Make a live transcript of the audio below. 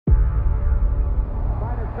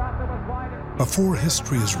Before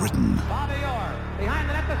history is written,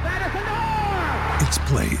 it's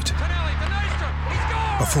played.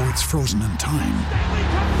 Before it's frozen in time,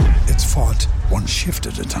 it's fought one shift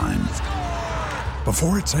at a time.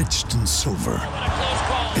 Before it's etched in silver,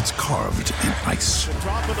 it's carved in ice.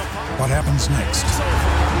 What happens next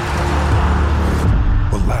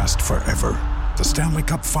will last forever. The Stanley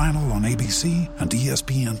Cup Final on ABC and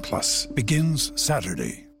ESPN Plus begins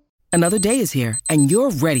Saturday. Another day is here, and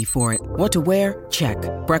you're ready for it. What to wear? Check.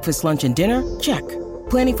 Breakfast, lunch, and dinner? Check.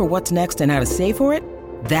 Planning for what's next and how to save for it?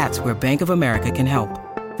 That's where Bank of America can help.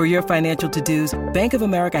 For your financial to-dos, Bank of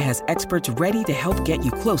America has experts ready to help get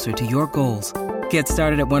you closer to your goals. Get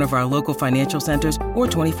started at one of our local financial centers or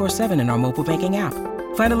 24/7 in our mobile banking app.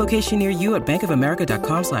 Find a location near you at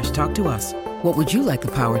bankofamerica.com/talktous. What would you like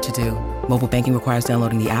the power to do? Mobile banking requires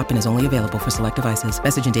downloading the app and is only available for select devices.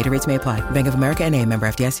 Message and data rates may apply. Bank of America N.A., member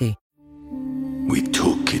FDIC. We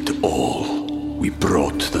took it all. We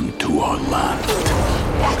brought them to our land.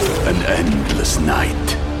 An endless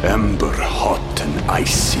night, ember hot and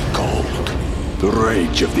icy cold. The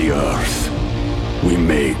rage of the earth. We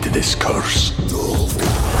made this curse.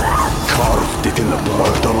 Carved it in the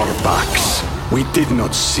blood on our backs. We did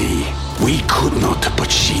not see. We could not,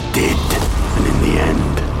 but she did. And in the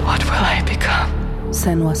end... What will I become?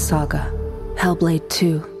 Senua's Saga. Hellblade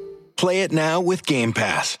 2. Play it now with Game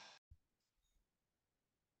Pass.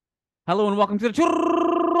 Hello and welcome to the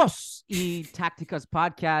Churros y Tacticas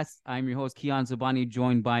podcast. I'm your host, Kiyan Zubani,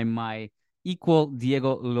 joined by my equal,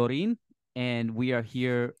 Diego Lorin. And we are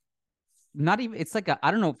here, it's like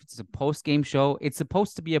I don't know if it's a post-game show. It's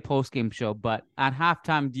supposed to be a post-game show, but at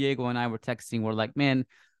halftime, Diego and I were texting. We're like, man,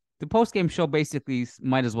 the post-game show basically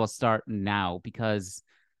might as well start now because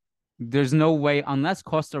there's no way, unless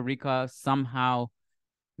Costa Rica somehow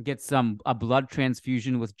gets a blood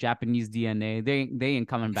transfusion with Japanese DNA, they ain't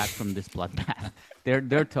coming back from this bloodbath.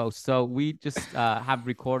 They're toast. So we just have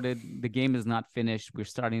recorded. The game is not finished. We're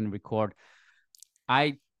starting to record.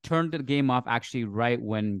 I turned the game off actually right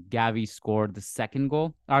when Gavi scored the second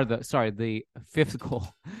goal, or the fifth goal.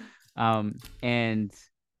 And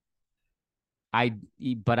I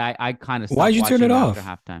kind of why'd you turn it off after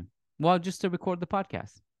halftime? Well, just to record the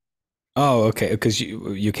podcast. Oh, okay, because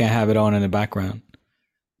you can't have it on in the background.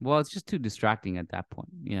 Well, it's just too distracting at that point.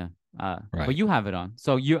 Yeah. Right. But you have it on.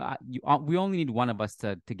 So we only need one of us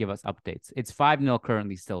to give us updates. It's 5-0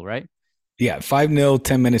 currently still, right? Yeah, 5-0,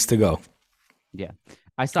 10 minutes to go. Yeah.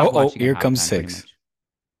 I stopped watching. Here comes 6.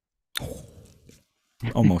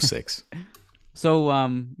 Almost 6. So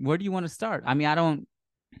where do you want to start? I mean,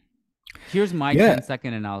 here's my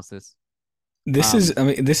 10-second analysis.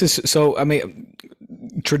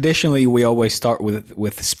 Traditionally we always start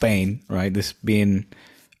with Spain, right? This being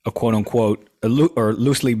a quote unquote or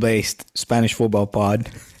loosely based Spanish football pod.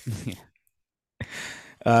 Yeah.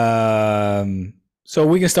 So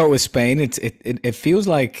we can start with Spain. It feels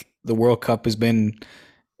like the World Cup has been,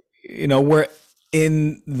 we're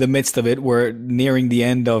in the midst of it. We're nearing the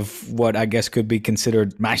end of what I guess could be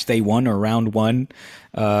considered match day 1 or round 1.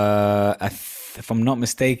 If I'm not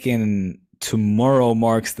mistaken, tomorrow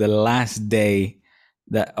marks the last day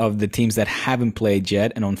of the teams that haven't played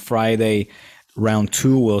yet, and on Friday, round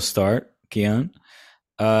 2 will start. Kiyan,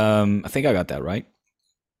 I think I got that right.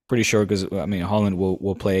 Pretty sure because Holland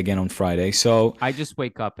will play again on Friday. So I just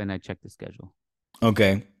wake up and I check the schedule.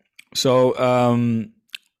 Okay, so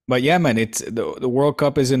but yeah, man, it's the World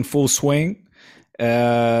Cup is in full swing.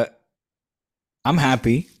 I'm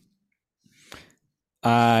happy.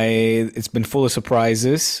 It's been full of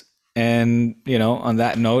surprises. And, on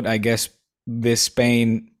that note, I guess this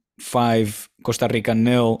Spain 5, Costa Rica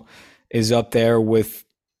 0 is up there with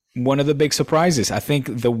one of the big surprises. I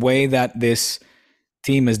think the way that this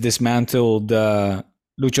team has dismantled,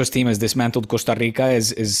 Lucho's team has dismantled Costa Rica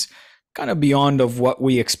is kind of beyond of what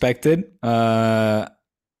we expected.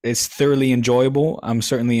 It's thoroughly enjoyable. I'm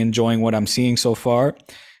certainly enjoying what I'm seeing so far.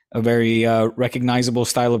 A very recognizable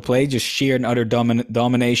style of play, just sheer and utter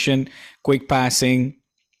domination, quick passing,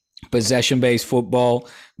 possession-based football,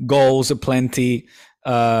 goals aplenty,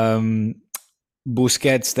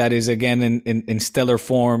 Busquets that is again in stellar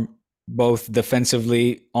form, both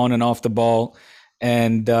defensively on and off the ball,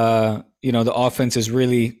 and the offense is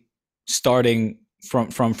really starting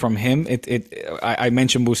from him. I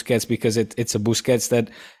mentioned Busquets because it's a Busquets that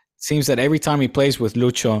seems that every time he plays with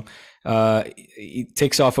Lucho, he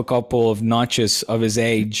takes off a couple of notches of his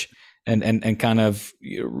age and kind of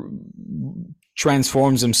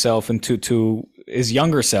transforms himself into his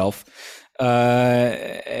younger self.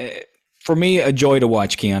 For me, a joy to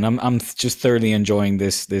watch, Kiyan. I'm just thoroughly enjoying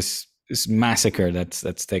this massacre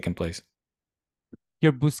that's taken place.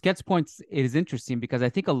 Your Busquets points is interesting because I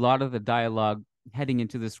think a lot of the dialogue heading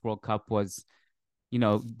into this World Cup was,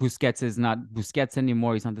 Busquets is not Busquets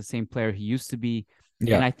anymore. He's not the same player he used to be.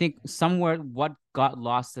 Yeah. And I think somewhere what got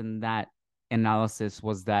lost in that analysis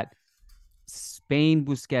was that Spain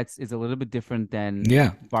Busquets is a little bit different than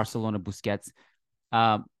Barcelona Busquets.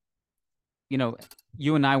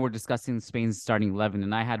 You and I were discussing Spain's starting 11,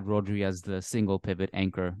 and I had Rodri as the single pivot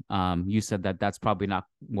anchor. You said that that's probably not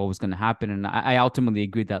what was going to happen, and I ultimately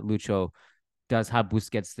agreed that Lucho does have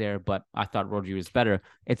Busquets there, but I thought Rodri was better.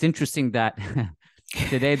 It's interesting that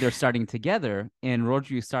today they're starting together, and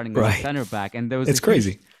Rodri is starting as a center back, and there's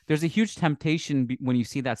a huge temptation when you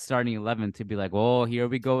see that starting 11 to be like, oh, here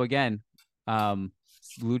we go again.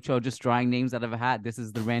 Lucho just drawing names out of a hat. This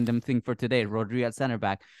is the random thing for today. Rodri at center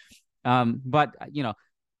back. But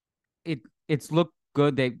it's looked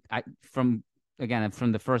good. From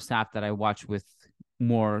the first half that I watched with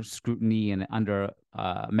more scrutiny and under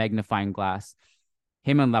magnifying glass,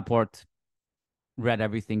 him and Laporte read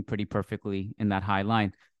everything pretty perfectly in that high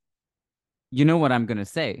line. You know what I'm gonna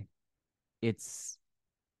say?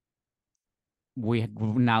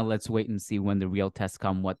 Now let's wait and see when the real tests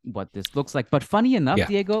come what this looks like. But funny enough,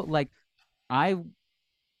 Diego, I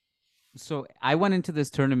went into this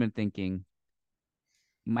tournament thinking,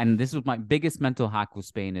 and this was my biggest mental hack with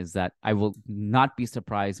Spain, is that I will not be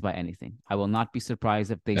surprised by anything. I will not be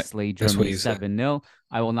surprised if they slay Germany 7-0.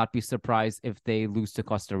 I will not be surprised if they lose to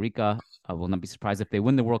Costa Rica. I will not be surprised if they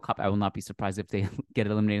win the World Cup. I will not be surprised if they get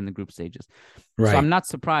eliminated in the group stages. Right. So I'm not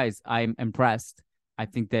surprised. I'm impressed. I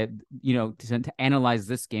think that, to analyze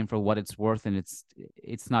this game for what it's worth, and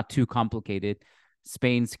it's not too complicated.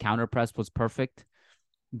 Spain's counter press was perfect.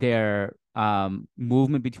 Their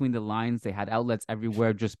movement between the lines, they had outlets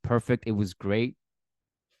everywhere, just perfect. It was great.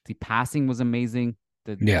 The passing was amazing.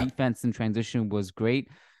 The defense in transition was great.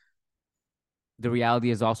 The reality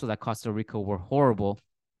is also that Costa Rica were horrible.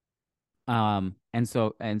 And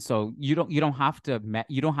so you don't have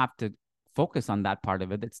to focus on that part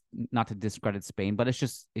of it. It's not to discredit Spain, but it's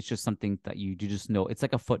just something that you just know. It's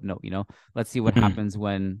like a footnote, Let's see what happens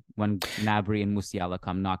when Gnabry and Musiala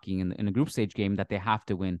come knocking in a group stage game that they have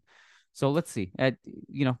to win. So let's see.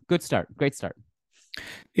 Good start, great start.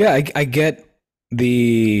 Yeah, I get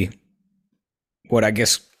what I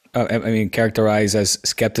guess characterize as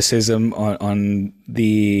skepticism on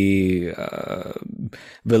the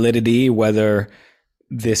validity, whether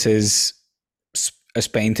this is a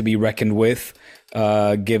Spain to be reckoned with,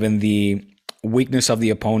 given the weakness of the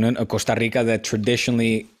opponent, a Costa Rica that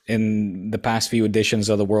traditionally in the past few editions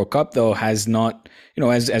of the World Cup, though, has not,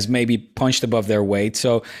 as maybe punched above their weight.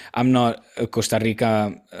 So I'm not a Costa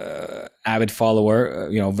Rica avid follower,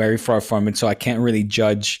 very far from it. So I can't really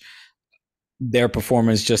judge their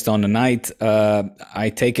performance just on the night.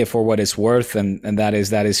 I take it for what it's worth, and that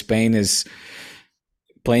is Spain is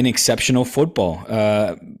playing exceptional football.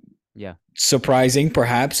 Surprising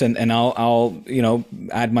perhaps, and I'll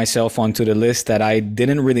add myself onto the list that I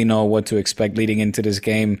didn't really know what to expect leading into this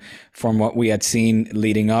game from what we had seen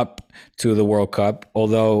leading up to the World Cup.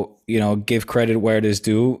 Although, give credit where it is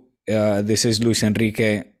due, this is Luis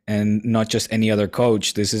Enrique and not just any other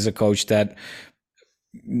coach. This is a coach that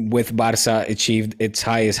with Barca achieved its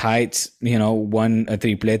highest heights, won a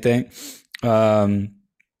triplete,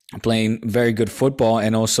 playing very good football,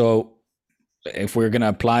 and also, if we're going to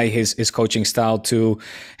apply his coaching style to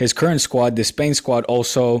his current squad, the Spain squad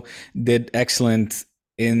also did excellent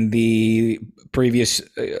in the previous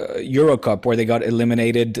Euro Cup, where they got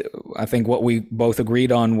eliminated. I think what we both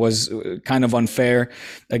agreed on was kind of unfair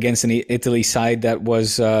against an Italy side that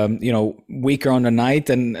was, weaker on the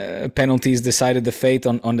night, and penalties decided the fate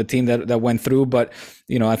on the team that went through. But,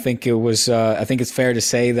 I think it was, I think it's fair to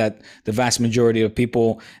say that the vast majority of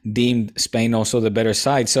people deemed Spain also the better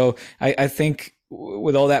side. So I think,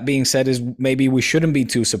 with all that being said, is maybe we shouldn't be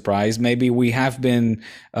too surprised. Maybe we have been,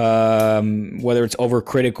 whether it's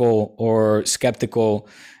overcritical or skeptical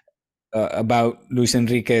about Luis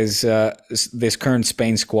Enrique's this current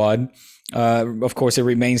Spain squad. Of course, it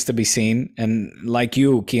remains to be seen. And like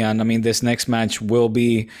you, Kiyan, this next match will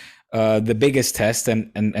be the biggest test,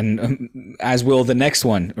 and as will the next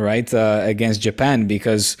one, right, against Japan,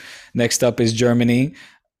 because next up is Germany.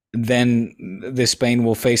 Then the Spain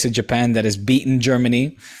will face a Japan that has beaten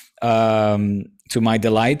Germany, to my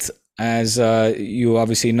delight, as you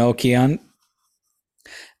obviously know, Kiyan.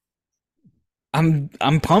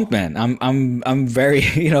 I'm pumped, man. I'm very,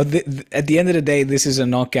 at the end of the day, this is a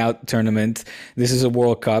knockout tournament. This is a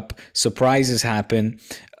World Cup. Surprises happen.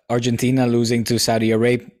 Argentina losing to Saudi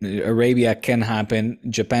Arabia can happen.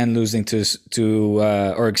 Japan losing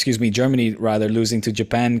Germany rather losing to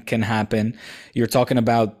Japan can happen. You're talking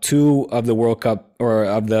about two of the World Cup or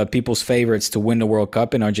of the people's favorites to win the World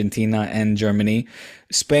Cup in Argentina and Germany.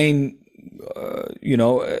 Spain,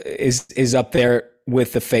 is up there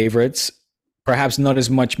with the favorites. Perhaps not as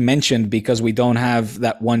much mentioned because we don't have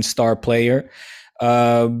that one star player.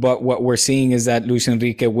 But what we're seeing is that Luis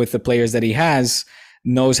Enrique, with the players that he has,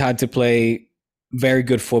 knows how to play very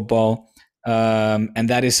good football. And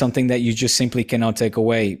that is something that you just simply cannot take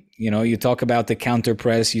away. You talk about the counter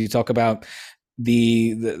press, you talk about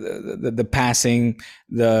the passing,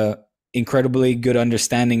 the incredibly good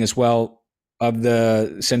understanding as well of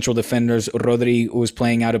the central defenders. Rodri, who was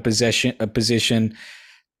playing out of position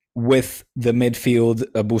with the midfield,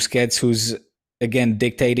 Busquets, who's again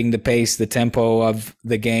dictating the pace, the tempo of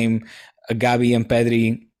the game, Gavi and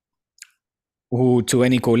Pedri, who to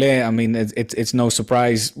any culé, I mean, it's no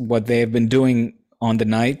surprise what they have been doing on the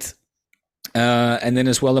night. And then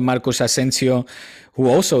as well, Marcos Asensio, who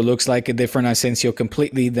also looks like a different Asensio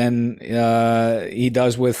completely than he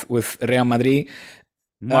does with Real Madrid.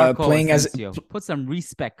 Playing Asensio. Put some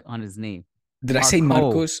respect on his name. Did I say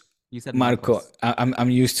Marcos? You said Marco. I'm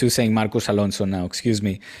used to saying Marcos Alonso now. Excuse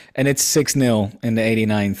me. And it's 6-0 in the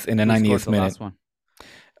 89th, in the 90th minute. Last one?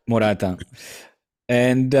 Morata.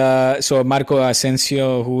 And so Marco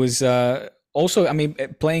Asensio, who is also, I mean,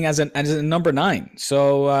 playing as a number 9.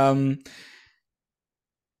 So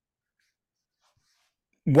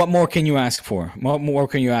what more can you ask for? What more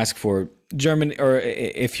can you ask for? Germany, or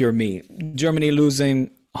if you're me, Germany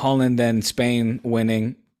losing, Holland and Spain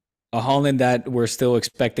winning. A Holland that we're still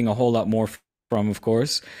expecting a whole lot more from, of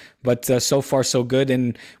course. But so far, so good.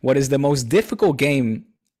 And what is the most difficult game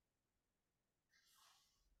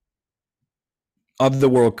of the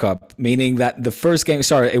World Cup? Meaning that the first game,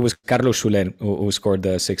 it was Carlos Soler who scored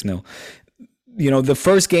the 6-0. The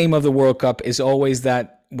first game of the World Cup is always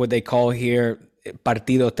that, what they call here,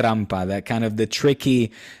 partido trampa, that kind of the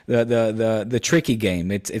tricky game.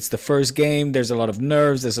 It's the first game. There's a lot of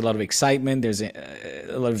nerves. There's a lot of excitement. There's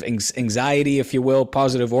a lot of anxiety, if you will,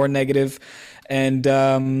 positive or negative. And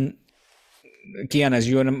Kian, as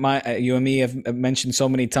you and me have mentioned so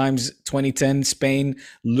many times, 2010 Spain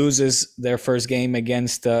loses their first game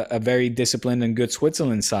against a very disciplined and good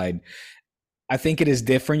Switzerland side. I think it is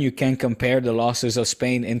different. You can't compare the losses of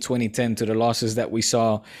Spain in 2010 to the losses that we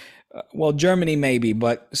saw. Germany maybe,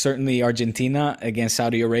 but certainly Argentina against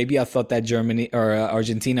Saudi Arabia. I thought that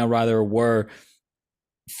Argentina rather were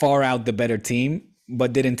far out the better team,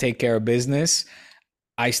 but didn't take care of business.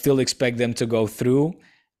 I still expect them to go through.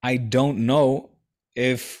 I don't know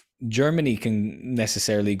if Germany can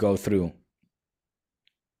necessarily go through.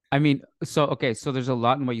 I mean, so there's a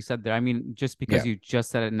lot in what you said there. I mean, just because you just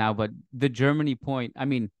said it now, but the Germany point, I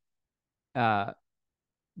mean,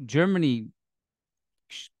 Germany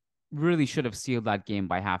really should have sealed that game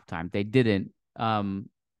by halftime. They didn't. The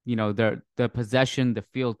possession, the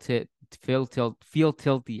field tilt,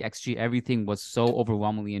 the XG, everything was so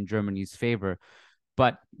overwhelmingly in Germany's favor.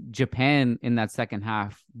 But Japan in that second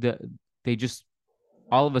half, they just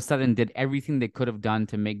all of a sudden did everything they could have done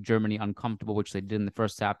to make Germany uncomfortable, which they did in the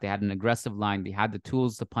first half. They had an aggressive line. They had the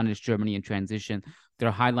tools to punish Germany in transition.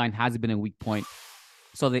 Their high line has been a weak point.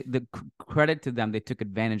 So the credit to them, they took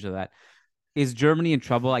advantage of that. Is Germany in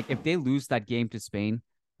trouble? Like, if they lose that game to Spain,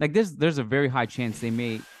 like there's a very high chance they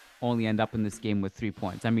may only end up in this game with 3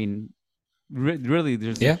 points. I mean, really,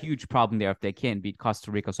 there's a huge problem there if they can't beat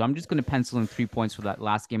Costa Rica. So I'm just going to pencil in 3 points for that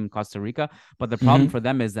last game in Costa Rica. But the problem for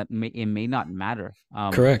them is that it may not matter.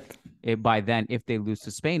 Correct. By then, if they lose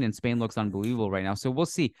to Spain, and Spain looks unbelievable right now. So we'll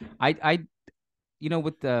see.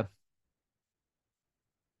 With the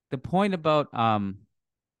point about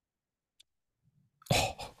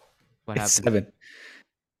what it's happened? 7.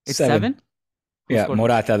 It's 7? Yeah,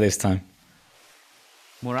 Morata this time.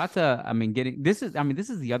 Morata, I mean, this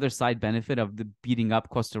is the other side benefit of the beating up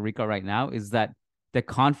Costa Rica right now, is that the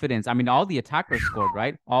confidence. I mean, all the attackers scored,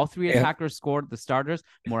 right? All 3 attackers scored, the starters.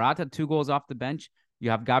 Morata, 2 goals off the bench. You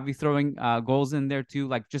have Gavi throwing goals in there too.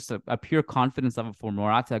 Like, just a pure confidence level for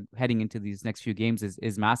Morata heading into these next few games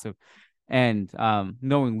is massive. And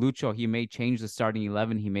knowing Lucho, he may change the starting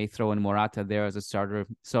 11. He may throw in Morata there as a starter.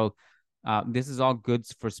 So this is all good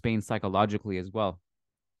for Spain psychologically as well.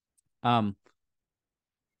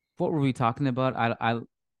 What were we talking about? I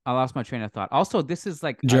lost my train of thought. Also, this is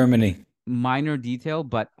like Germany. Minor detail,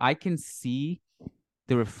 but I can see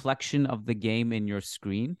the reflection of the game in your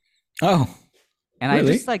screen. Oh. And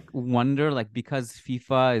Really? I just like wonder, like, because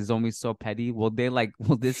FIFA is always so petty, will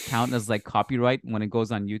this count as like copyright when it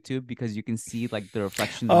goes on YouTube? Because you can see like the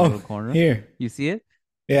reflection in the little corner. Here. You see it?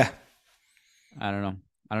 Yeah. I don't know.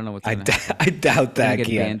 I don't know what's I gonna happen. I doubt It's gonna that, get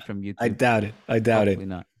Kian. banned from YouTube. I doubt it. I doubt Hopefully it.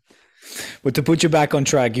 not. But to put you back on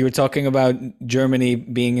track, you were talking about Germany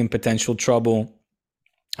being in potential trouble,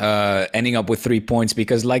 ending up with 3 points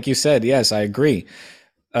because, like you said, yes, I agree.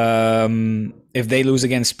 If they lose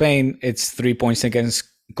against Spain, it's 3 points against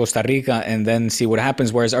Costa Rica, and then see what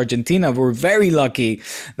happens. Whereas Argentina were very lucky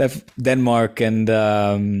that Denmark and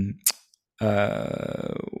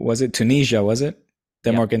was it Tunisia? Was it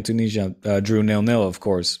Denmark and Tunisia drew 0-0? Of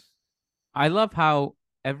course. I love how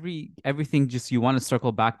everything just you want to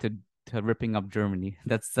circle back to ripping up Germany.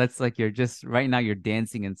 That's like you're just right now you're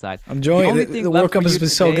dancing inside. I'm enjoying the World Cup has been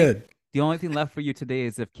so good. The only thing left for you today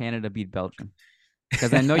is if Canada beat Belgium,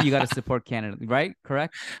 because I know you got to support Canada, right?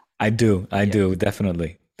 Correct? I do.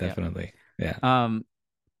 Definitely. Yeah. I'm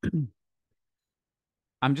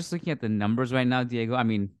just looking at the numbers right now, Diego. I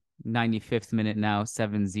mean, 95th minute now,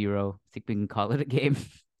 7-0. I think we can call it a game.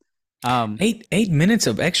 8 minutes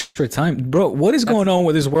of extra time, bro. What is going on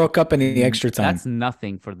with this World Cup and the extra time? That's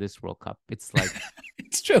nothing for this World Cup. It's like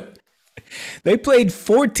it's true. They played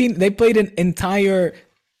 14. They played an entire,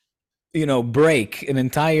 break, an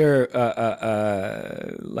entire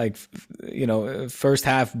first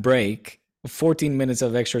half break. 14 minutes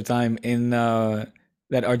of extra time in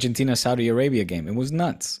that Argentina-Saudi Arabia game. It was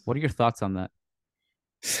nuts. What are your thoughts on that?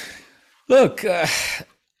 Look,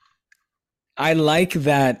 I like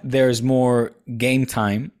that there's more game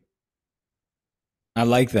time. I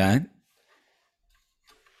like that.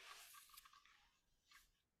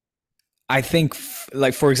 I think,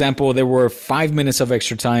 like, for example, there were 5 minutes of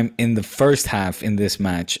extra time in the first half in this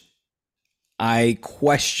match. I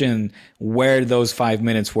question where those 5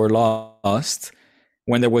 minutes were lost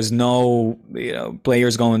when there was no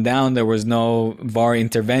players going down. There was no VAR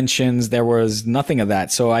interventions. There was nothing of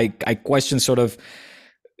that. So I question sort of,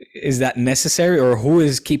 is that necessary, or who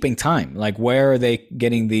is keeping time? Like, where are they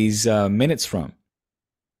getting these minutes from?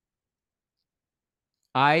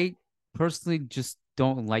 I personally just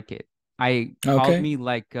don't like it. Called me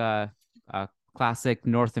like a classic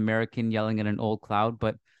North American yelling at an old cloud,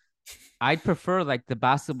 but I'd prefer like the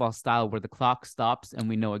basketball style where the clock stops and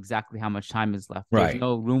we know exactly how much time is left. Right. There's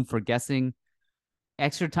no room for guessing.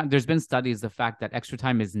 Extra time. There's been studies, the fact that extra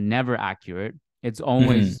time is never accurate. It's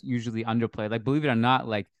always usually underplayed. Like, believe it or not,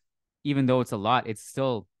 like, even though it's a lot,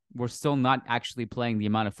 we're still not actually playing the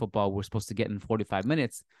amount of football we're supposed to get in 45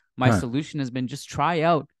 minutes. My solution has been just try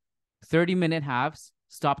out 30-minute halves,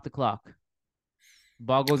 stop the clock.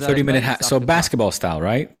 Ball goes out. 30-minute halves. So basketball style,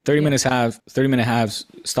 right? 30 minute halves,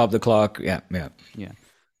 stop the clock. Yeah.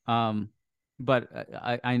 But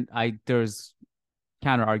I there's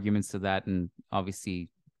counter arguments to that, and obviously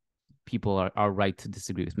people are right to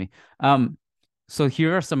disagree with me. So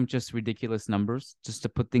here are some just ridiculous numbers just to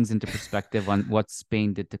put things into perspective on what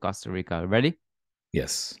Spain did to Costa Rica. Ready?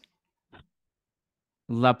 Yes.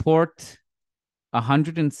 Laporte,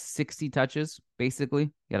 160 touches,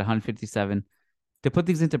 basically. He had 157. To put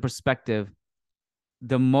things into perspective,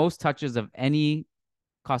 the most touches of any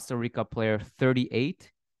Costa Rica player,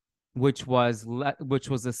 38, which was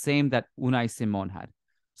the same that Unai Simon had.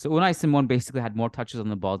 So Unai Simon basically had more touches on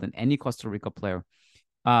the ball than any Costa Rica player.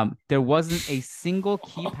 There wasn't a single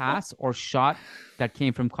key pass or shot that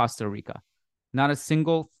came from Costa Rica. Not a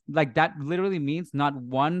single, like, that literally means not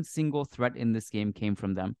one single threat in this game came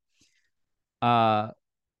from them.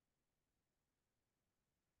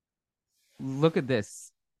 Look at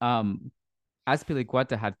this.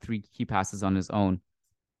 Azpilicueta had 3 key passes on his own.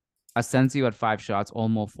 Asensio had 5 shots,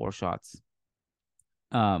 Olmo 4 shots.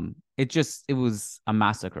 It was a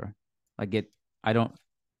massacre. Like, I don't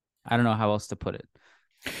know how else to put it.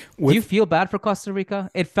 Do you feel bad for Costa Rica?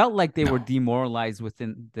 It felt like they were demoralized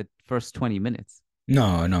within the first 20 minutes.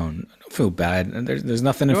 No, don't feel bad. There's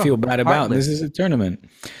nothing to feel bad about. This is a tournament.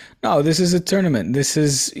 No, this is a tournament. This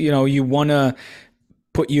is, you want to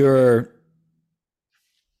put your,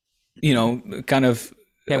 kind of.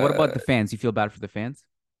 Okay, what about the fans? You feel bad for the fans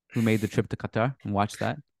who made the trip to Qatar and watched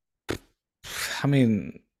that? I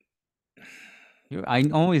mean, I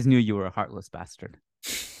always knew you were a heartless bastard.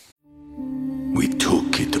 We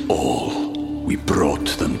took it all. We brought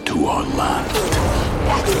them to our land.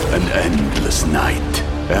 An endless night,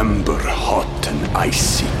 ember hot and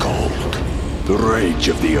icy cold. The rage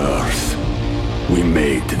of the earth. We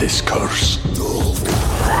made this curse.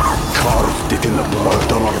 Carved it in the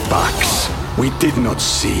blood on our backs. We did not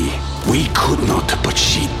see. We could not, but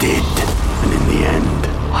she did. And in the end...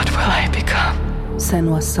 What will I become?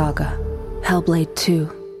 Senua Saga. Hellblade 2.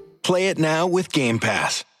 Play it now with Game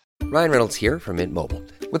Pass. Ryan Reynolds here from Mint Mobile.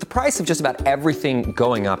 With the price of just about everything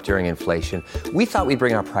going up during inflation, we thought we'd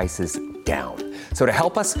bring our prices down. So to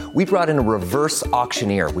help us, we brought in a reverse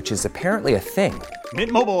auctioneer, which is apparently a thing.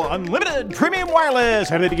 Mint Mobile Unlimited Premium Wireless.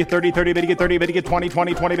 How to get 30, 30, bit to get 30, bit to get 20,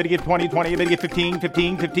 20, 20, bit to get 20, 20, bit to get 15,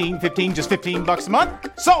 15, 15, 15, just $15 a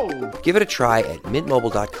month? Sold! Give it a try at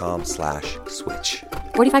mintmobile.com/switch.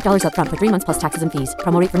 $45 up front for 3 months plus taxes and fees.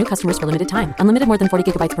 Promo rate for new customers for limited time. Unlimited more than 40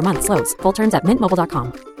 gigabytes per month. Slows full terms at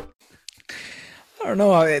mintmobile.com. I don't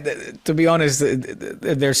know. To be honest,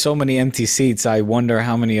 there's so many empty seats. I wonder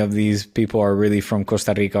how many of these people are really from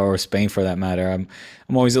Costa Rica or Spain, for that matter. I'm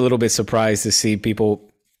always a little bit surprised to see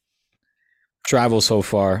people travel so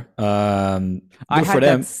far. I had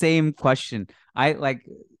that same question. I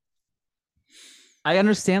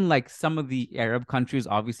understand like some of the Arab countries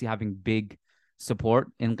obviously having big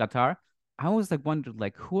support in Qatar. I always like wondered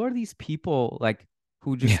like who are these people like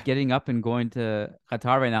who just getting up and going to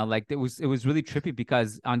Qatar right now. Like it was really trippy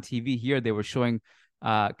because on TV here they were showing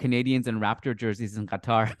Canadians and Raptor jerseys in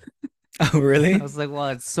Qatar. Oh, really? I was like, well,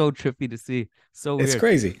 it's so trippy to see. So weird. It's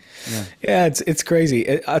crazy. Yeah, it's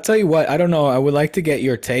crazy. I'll tell you what, I don't know. I would like to get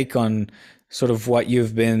your take on sort of what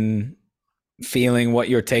you've been feeling, what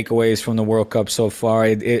your takeaways from the World Cup so far.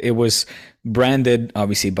 It was branded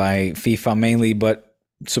obviously by FIFA mainly, but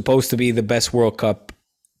supposed to be the best World Cup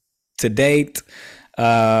to date.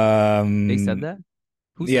 They said that?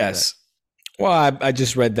 Who said yes. That? Well, I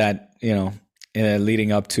just read that,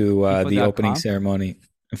 leading up to the opening ceremony,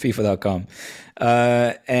 FIFA.com.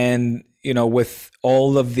 And, with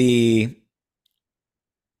all of the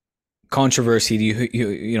controversy,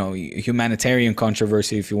 humanitarian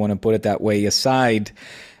controversy, if you want to put it that way, aside,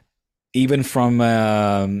 even from,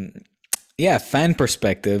 fan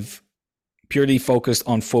perspective, purely focused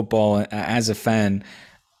on football as a fan,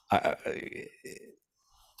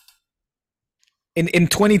 In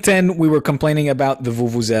 2010, we were complaining about the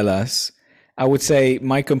vuvuzelas. I would say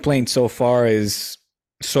my complaint so far is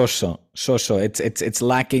so-so. It's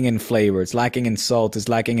lacking in flavor. It's lacking in salt. It's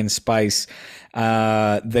lacking in spice.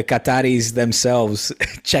 The Qataris themselves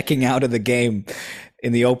checking out of the game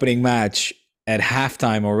in the opening match at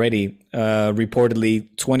halftime already. Reportedly,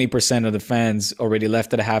 20% of the fans already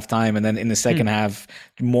left at halftime, and then in the second half,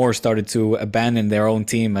 more started to abandon their own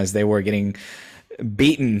team as they were getting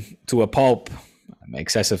beaten to a pulp.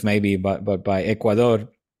 Excessive maybe, but by Ecuador.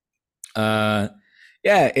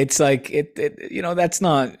 It's like that's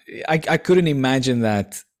not. I couldn't imagine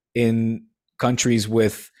that in countries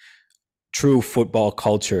with true football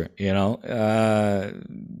culture.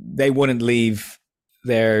 They wouldn't leave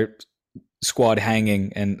their squad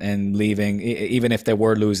hanging and leaving, even if they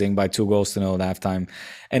were losing by 2-0 at halftime.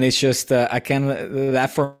 And it's just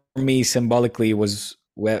that for me symbolically was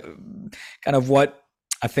kind of what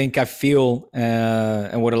I think I feel,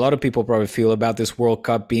 and what a lot of people probably feel about this World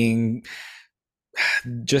Cup being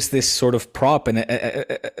just this sort of prop and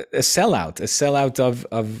a sellout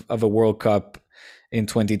of a World Cup in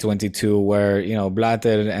 2022, where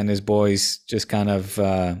Blatter and his boys just kind of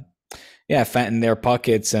fattened their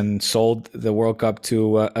pockets and sold the World Cup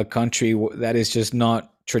to a country that is just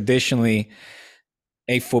not traditionally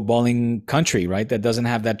a footballing country, right? That doesn't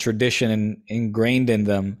have that tradition ingrained in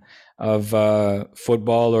them of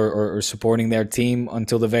football or supporting their team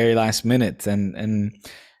until the very last minute. And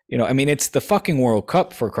it's the fucking World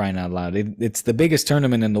Cup, for crying out loud. It's the biggest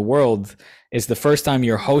tournament in the world. It's the first time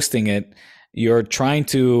you're hosting it. You're trying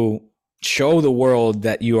to show the world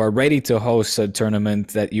that you are ready to host a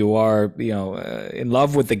tournament, that you are, in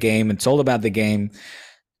love with the game. It's all about the game.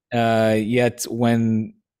 Yet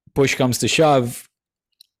when push comes to shove,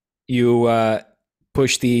 you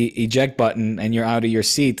push the eject button and you're out of your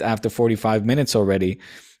seat after 45 minutes already.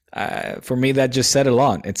 For me, that just said a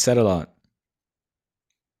lot. It said a lot.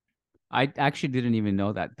 I actually didn't even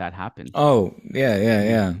know that happened. Oh,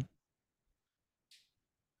 yeah.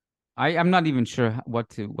 I'm not even sure what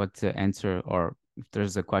to answer, or if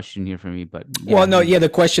there's a question here for me, but the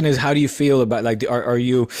question is, how do you feel about, like, are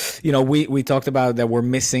you, we talked about that we're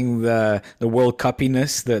missing the World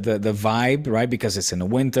Cuppiness, the vibe, right? Because it's in the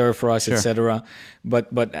winter for us, etc.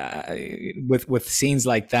 But with scenes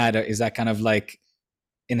like that, is that kind of like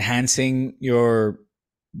enhancing your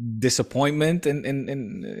disappointment,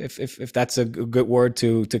 and if that's a good word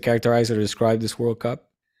to characterize or describe this World Cup?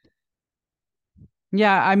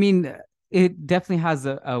 Yeah, I mean, it definitely has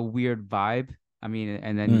a weird vibe. I mean,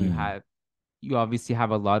 and then you obviously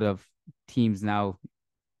have a lot of teams now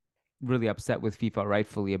really upset with FIFA,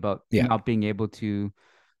 rightfully, about not being able to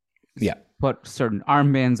Yeah. put certain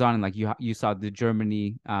armbands on, and like you saw the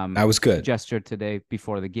Germany That was good. gesture today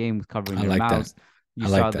before the game covering their like mouths. that. You I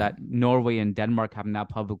saw like that Norway and Denmark have now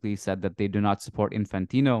publicly said that they do not support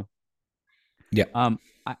Infantino. Yeah.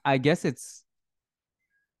 I guess it's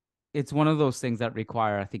one of those things that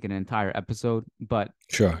require, I think, an entire episode. But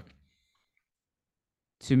Sure.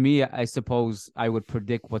 to me, I suppose I would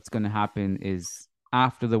predict what's going to happen is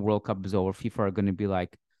after the World Cup is over, FIFA are going to be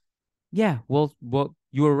like, yeah, well,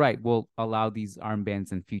 you were right. We'll allow these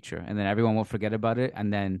armbands in future, and then everyone will forget about it,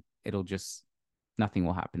 and then it'll just nothing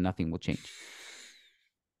will happen. Nothing will change.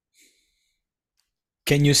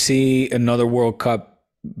 Can you see another World Cup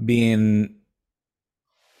being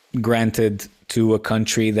granted to a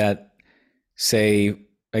country that, say,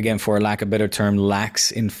 again, for lack of a better term,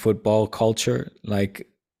 lacks in football culture, like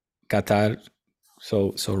Qatar?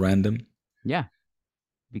 So random. Yeah,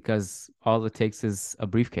 because all it takes is a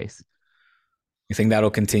briefcase. You think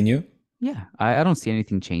that'll continue? Yeah, I don't see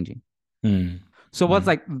anything changing. So what's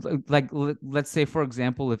like let's say, for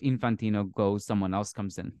example, if Infantino goes, someone else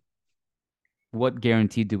comes in. What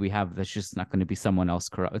guarantee do we have that's just not going to be someone else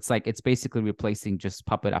corrupt? It's basically replacing just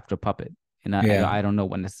puppet after puppet. And I don't know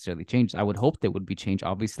what necessarily changed. I would hope there would be change.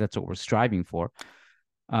 Obviously, that's what we're striving for.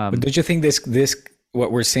 But don't you think this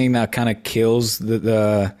what we're seeing now kind of kills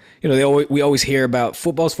the we always hear about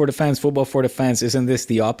football's for the fans, football for the fans. Isn't this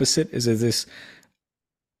the opposite? Is it this,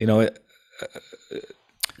 a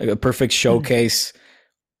perfect showcase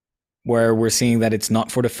where we're seeing that it's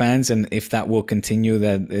not for the fans, and if that will continue,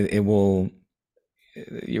 that it will.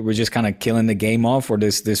 We're just kind of killing the game off, or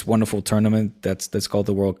this wonderful tournament that's called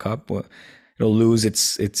the World Cup. It'll lose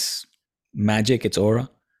its magic, its aura.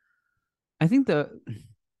 I think the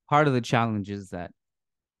part of the challenge is that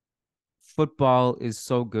football is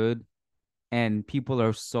so good, and people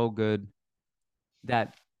are so good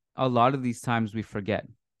that a lot of these times we forget.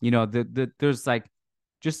 There's like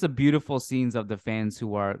just the beautiful scenes of the fans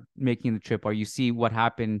who are making the trip, or you see what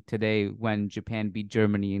happened today when Japan beat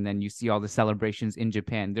Germany, and then you see all the celebrations in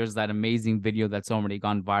Japan. There's that amazing video that's already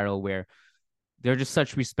gone viral where they're just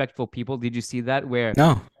such respectful people. Did you see that? Where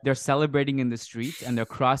they're celebrating in the streets and they're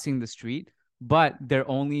crossing the street, but they're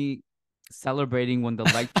only celebrating when the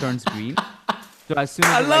light turns green. So as soon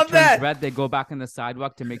as the light turns red, they go back on the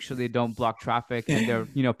sidewalk to make sure they don't block traffic, and they're,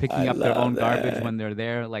 picking up their own garbage when they're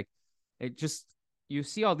there. Like, it just, you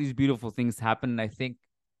see all these beautiful things happen. And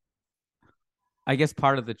I guess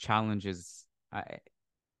part of the challenge is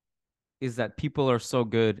that people are so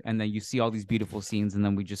good, and then you see all these beautiful scenes, and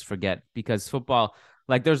then we just forget, because football,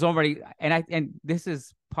 like, there's already, and this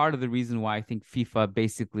is part of the reason why I think FIFA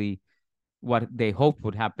basically, what they hoped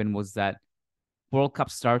would happen was that World Cup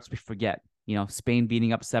starts, we forget. Spain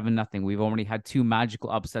beating up 7-0. We've already had 2 magical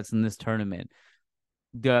upsets in this tournament.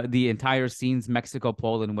 The entire scenes, Mexico,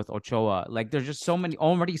 Poland with Ochoa. Like, there's just so many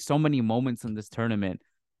moments in this tournament,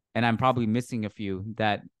 and I'm probably missing a few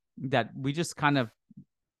that we just kind of,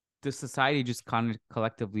 the society just kind of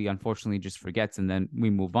collectively, unfortunately, just forgets, and then we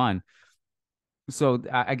move on. So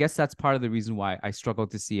I guess that's part of the reason why I struggle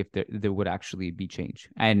to see if there would actually be change.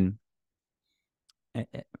 And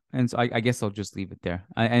so I guess I'll just leave it there.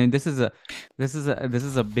 And this is a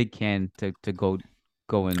big can to go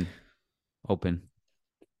and open.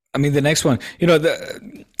 I mean, the next one,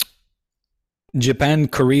 the Japan,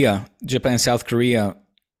 South Korea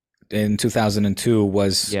in 2002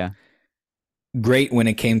 was great when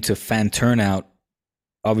it came to fan turnout.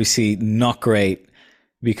 Obviously not great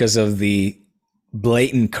because of the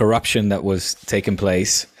blatant corruption that was taking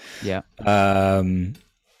place. Yeah.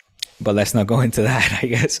 But let's not go into that, I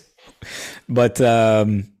guess. But I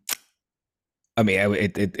mean,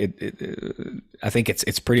 I think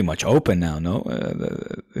it's pretty much open now. No,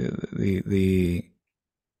 the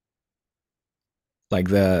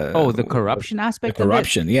corruption aspect. The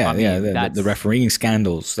corruption, of it? The refereeing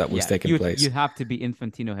scandals that was taking place. You have to be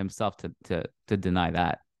Infantino himself to deny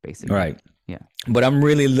that, basically. Right. Yeah. But I'm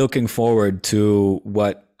really looking forward to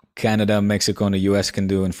what Canada, Mexico, and the US can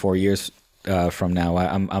do in 4 years from now.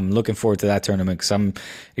 I'm looking forward to that tournament because I'm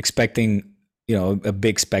expecting, a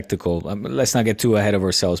big spectacle. Let's not get too ahead of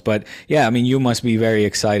ourselves, but yeah, I mean, you must be very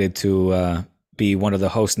excited to be one of the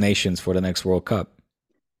host nations for the next World Cup.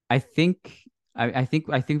 I think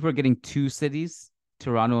we're getting 2 cities,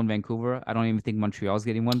 Toronto and Vancouver. I don't even think Montreal's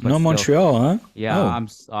getting one. But no, still, Montreal, huh? Yeah, oh. I'm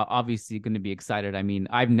obviously going to be excited. I mean,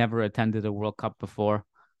 I've never attended a World Cup before.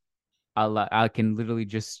 I can literally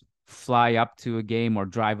just fly up to a game or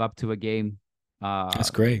drive up to a game. That's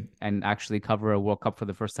great. And actually cover a World Cup for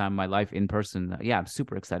the first time in my life in person. Yeah, I'm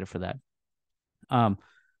super excited for that.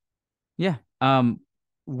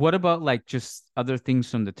 what about like just other things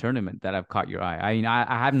from the tournament that have caught your eye? I mean, I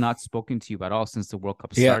have not spoken to you at all since the World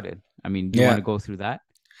Cup started. I mean, do you want to go through that?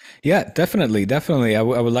 Yeah, definitely. I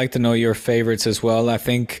would like to know your favorites as well. I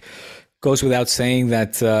think goes without saying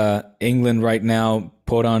that England right now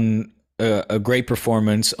put on a great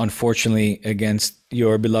performance, unfortunately, against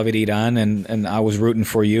your beloved Iran, and I was rooting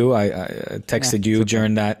for you. I texted you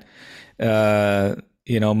during that.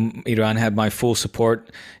 Iran had my full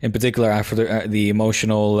support, in particular after the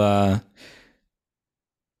emotional,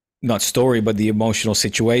 not story, but the emotional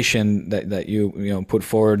situation that you put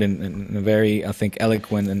forward in a very, I think,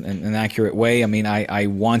 eloquent and accurate way. I mean, I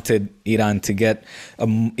wanted Iran to get,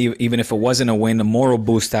 even if it wasn't a win, a moral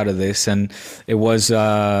boost out of this, and it was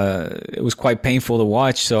quite painful to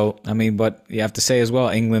watch. So, I mean, but you have to say as well,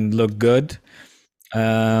 England looked good.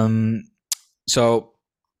 So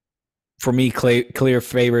for me, clear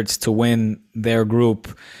favorites to win their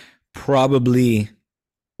group, probably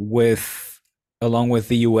along with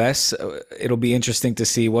the U.S. It'll be interesting to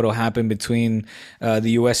see what will happen between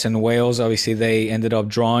the U.S. and Wales. Obviously, they ended up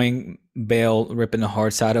drawing. Bale ripping the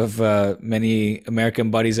hearts out of many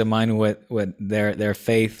American buddies of mine with their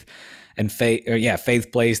faith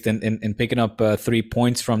placed in picking up 3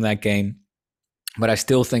 points from that game. But I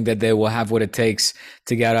still think that they will have what it takes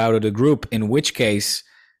to get out of the group, in which case,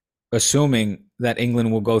 assuming that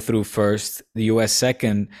England will go through first, the US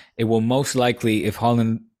second, it will most likely, if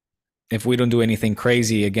we don't do anything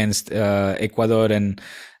crazy against Ecuador and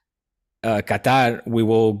Qatar, we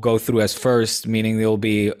will go through as first, meaning there will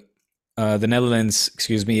be the Netherlands,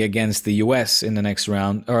 against the US in the next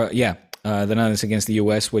round. The Netherlands against the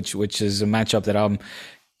US, which is a matchup that I'm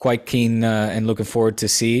quite keen and looking forward to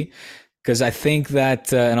see. Because I think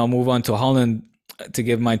that, and I'll move on to Holland to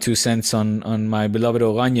give my 2 cents on my beloved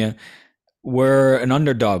Oranje. We're an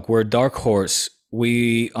underdog. We're a dark horse.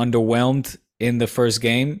 We underwhelmed in the first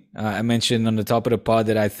game. I mentioned on the top of the pod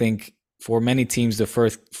that I think for many teams, the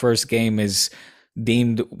first game is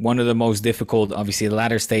deemed one of the most difficult. Obviously, the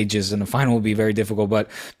latter stages and the final will be very difficult,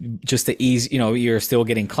 but just to ease, you're still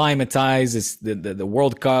getting climatized. It's the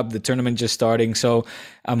World Cup, the tournament just starting. So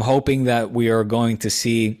I'm hoping that we are going to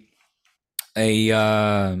see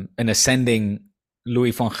an ascending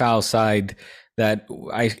Louis van Gaal side that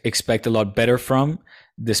I expect a lot better from,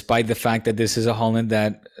 despite the fact that this is a Holland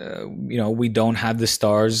that, we don't have the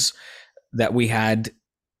stars that we had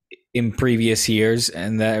in previous years.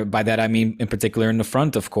 And by that, I mean, in particular, in the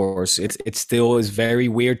front, of course. It still is very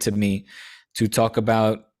weird to me to talk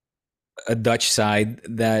about a Dutch side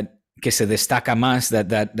that que se destaca más,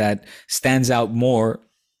 that stands out more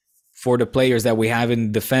for the players that we have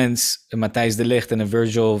in defense, Matthijs de Ligt and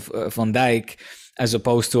Virgil van Dijk, as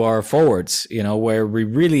opposed to our forwards, where we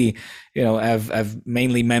really, have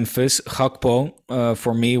mainly Memphis. Gakpo,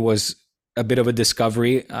 for me, was a bit of a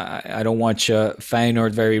discovery. I don't watch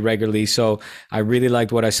Feyenoord very regularly, so I really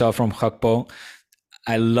liked what I saw from Gakpo.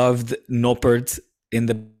 I loved Noppert in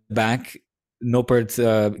the back. Noppert,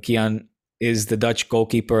 Kian, is the Dutch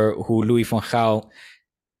goalkeeper who Louis van Gaal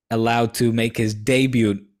allowed to make his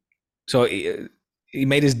debut. So he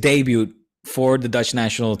made his debut for the Dutch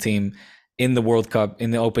national team in the World Cup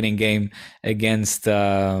in the opening game against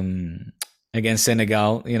Senegal,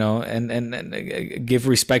 and give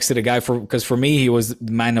respects to the guy because for me, he was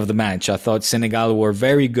the man of the match. I thought Senegal were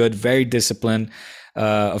very good, very disciplined.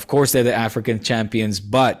 Of course, they're the African champions,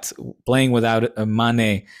 but playing without a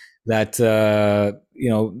Mane, that,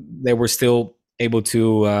 they were still able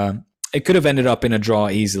to, it could have ended up in a draw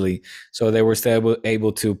easily. So they were still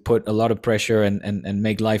able to put a lot of pressure and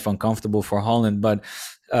make life uncomfortable for Holland. But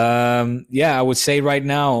I would say right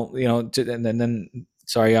now,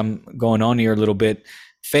 sorry, I'm going on here a little bit.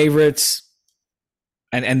 Favorites,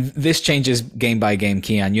 and this changes game by game,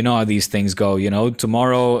 Kian. You know how these things go.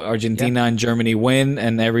 Tomorrow Argentina and Germany win,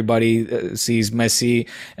 and everybody sees Messi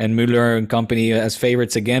and Müller and company as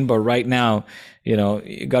favorites again. But right now,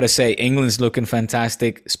 you got to say England's looking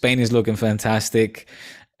fantastic, Spain is looking fantastic,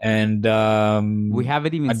 and we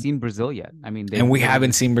haven't even seen Brazil yet. I mean, we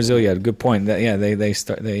haven't seen Brazil yet. Good point.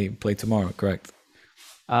 They play tomorrow, correct?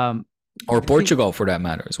 Or Portugal, for that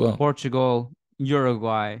matter, as well. Portugal,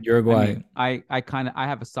 Uruguay. I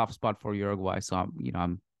have a soft spot for Uruguay, so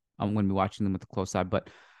I'm going to be watching them with a close eye. But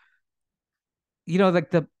like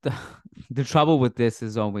the trouble with this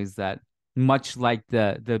is always that, much like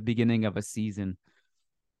the beginning of a season,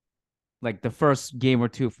 like the first game or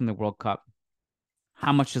two from the World Cup,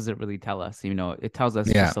 how much does it really tell us? It tells us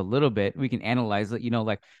just a little bit. We can analyze it.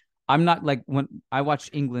 Like I'm not like when I watch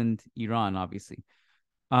England, Iran, obviously.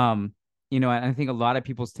 And I think a lot of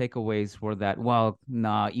people's takeaways were that, well,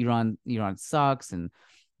 nah, Iran sucks, and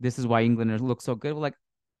this is why England looks so good. Well, like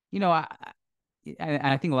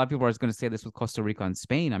I think a lot of people are going to say this with Costa Rica and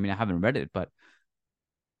Spain. I mean, I haven't read it, but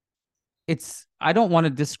I don't want to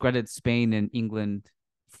discredit Spain and England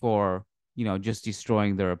for, just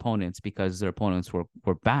destroying their opponents because their opponents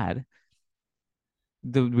were bad.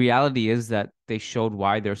 The reality is that they showed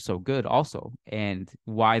why they're so good also, and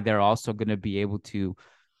why they're also going to be able to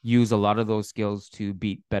use a lot of those skills to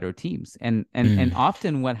beat better teams. And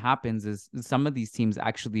often what happens is some of these teams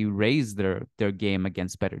actually raise their game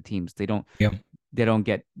against better teams. They don't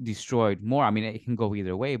get destroyed more. I mean, it can go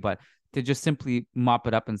either way, but to just simply mop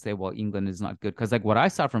it up and say, well, England is not good. Because like what I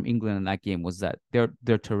saw from England in that game was that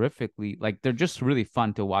they're terrifically, like, they're just really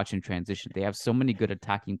fun to watch in transition. They have so many good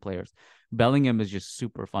attacking players. Bellingham is just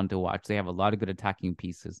super fun to watch. They have a lot of good attacking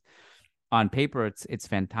pieces. On paper, it's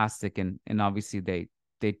fantastic. And obviously they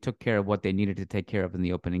took care of what they needed to take care of in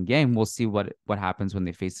the opening game. We'll see what happens when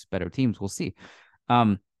they face better teams. We'll see.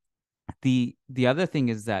 The other thing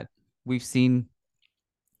is that we've seen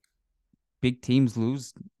big teams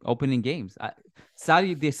lose opening games.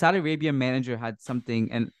 The Saudi Arabia manager had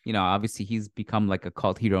something, and obviously he's become like a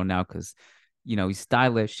cult hero now because he's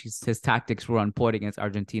stylish. His tactics were on point against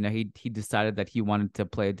Argentina. He decided that he wanted to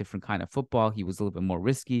play a different kind of football. He was a little bit more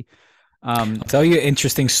risky. I'll tell you an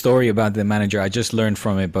interesting story about the manager. I just learned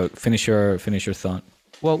from it, but finish your thought.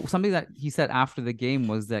 Well, something that he said after the game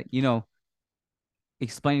was that,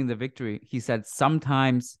 explaining the victory, he said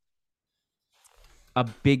sometimes a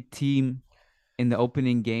big team in the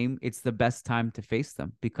opening game, it's the best time to face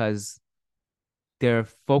them because their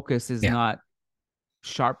focus is not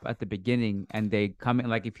sharp at the beginning, and they come in.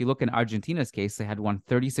 Like if you look in Argentina's case, they had won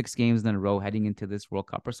 36 games in a row heading into this World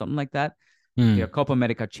Cup or something like that. They're Copa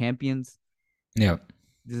America champions. Yeah,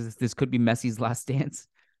 this could be Messi's last dance.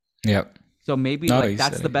 Yeah. So maybe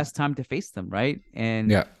that's the best time to face them, right?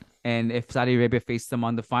 And if Saudi Arabia faced them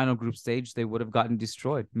on the final group stage, they would have gotten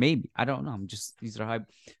destroyed. Maybe. I don't know. These are hype.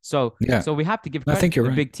 So we have to give credit to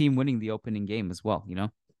the big team winning the opening game as well,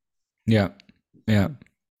 Yeah. Yeah.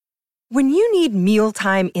 When you need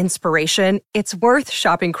mealtime inspiration, it's worth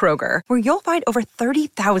shopping Kroger, where you'll find over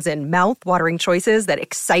 30,000 mouth-watering choices that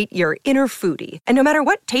excite your inner foodie. And no matter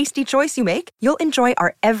what tasty choice you make, you'll enjoy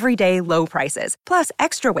our everyday low prices, plus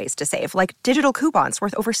extra ways to save, like digital coupons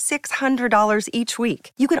worth over $600 each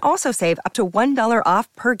week. You can also save up to $1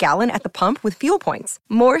 off per gallon at the pump with fuel points.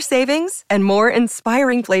 More savings and more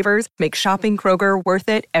inspiring flavors make shopping Kroger worth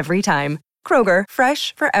it every time. Kroger,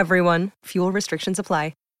 fresh for everyone. Fuel restrictions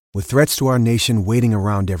apply. With threats to our nation waiting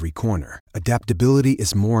around every corner, adaptability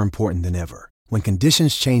is more important than ever. When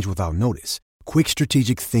conditions change without notice, quick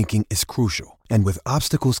strategic thinking is crucial. And with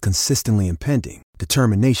obstacles consistently impending,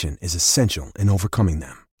 determination is essential in overcoming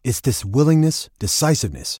them. It's this willingness,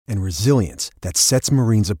 decisiveness, and resilience that sets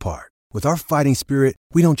Marines apart. With our fighting spirit,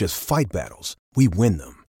 we don't just fight battles, we win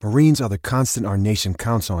them. Marines are the constant our nation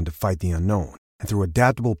counts on to fight the unknown. And through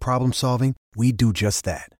adaptable problem solving, we do just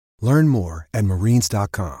that. Learn more at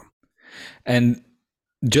Marines.com. And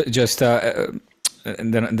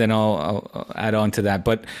and then I'll add on to that.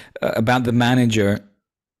 But about the manager,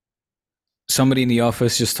 somebody in the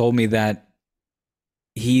office just told me that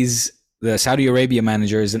he's the Saudi Arabia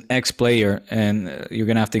manager is an ex-player, and you're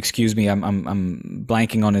gonna have to excuse me. I'm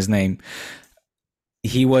blanking on his name.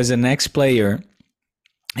 He was an ex-player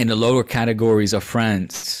in the lower categories of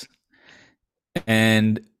France,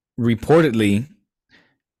 and reportedly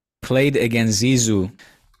played against Zizou,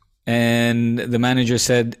 and the manager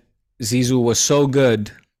said Zizou was so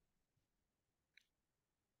good,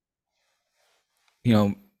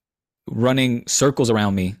 running circles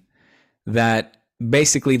around me, that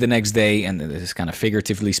basically the next day, and this is kind of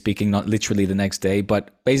figuratively speaking, not literally the next day,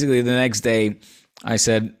 but basically the next day, I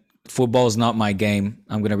said, football's not my game.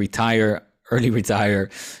 I'm going to retire, early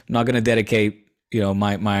retire. I'm not going to dedicate,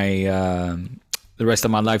 the rest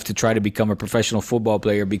of my life to try to become a professional football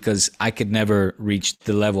player, because I could never reach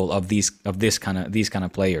the level of these kind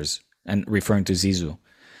of players, and referring to Zizou.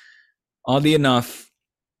 Oddly enough,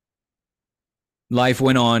 life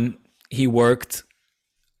went on. He worked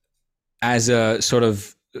as a sort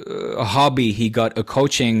of a hobby. He got a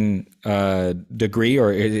coaching degree,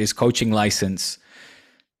 or his coaching license,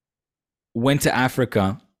 went to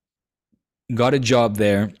Africa, got a job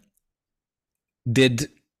there, did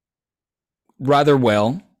rather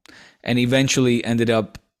well, and eventually ended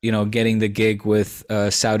up, getting the gig with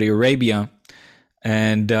Saudi Arabia,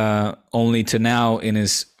 and only to now, in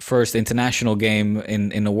his first international game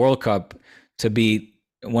in the World Cup, to beat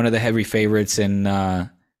one of the heavy favorites in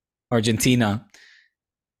Argentina,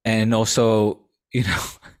 and also,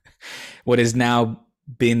 what has now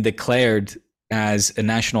been declared as a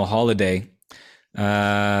national holiday.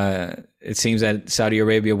 it seems that Saudi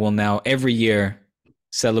Arabia will now every year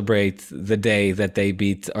celebrate the day that they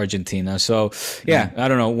beat Argentina. So yeah, I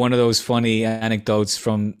don't know, one of those funny anecdotes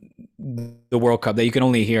from the World Cup that you can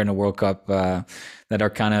only hear in a World Cup, that are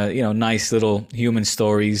kind of, you know, nice little human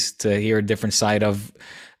stories to hear a different side of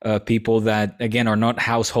people that, again, are not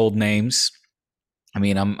household names. I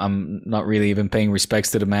mean, I'm not really even paying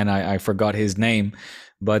respects to the man. I forgot his name,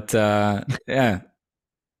 but yeah,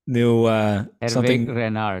 new Hervé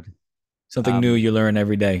Renard. Something new you learn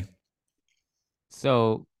every day.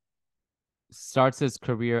 So starts his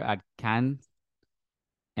career at Cannes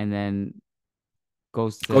and then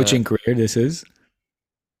goes to coaching career. This is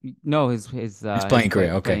his playing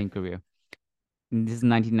career. Okay, playing career. And this is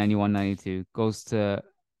 1991-92. Goes to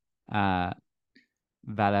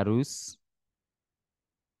Belarus,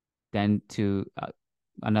 then to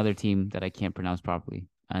another team that I can't pronounce properly,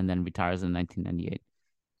 and then retires in 1998.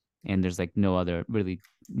 And there's like no other really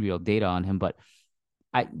real data on him, but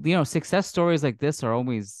success stories like this are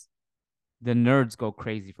always, the nerds go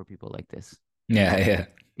crazy for people like this. Yeah.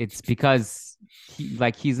 It's because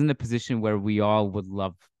he's in a position where we all would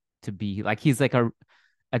love to be. Like he's like a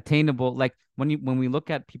attainable. Like when we look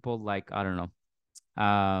at people like, I don't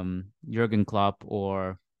know, Jurgen Klopp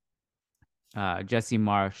or Jesse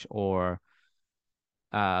Marsch or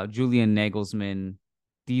Julian Nagelsmann.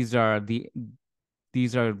 These are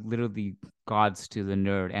literally gods to the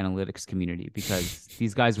nerd analytics community, because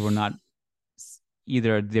these guys were not,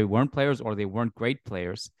 either they weren't players or they weren't great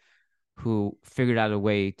players who figured out a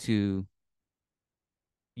way to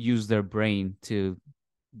use their brain to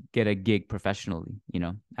get a gig professionally,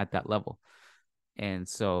 at that level. And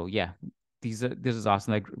so, yeah, this is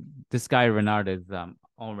awesome. Like this guy Renard is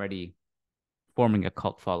already forming a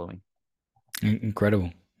cult following.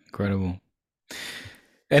 Incredible.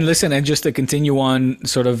 And listen, and just to continue on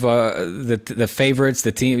sort of the favorites,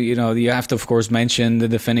 the team, you have to, of course, mention the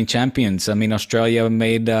defending champions. I mean, Australia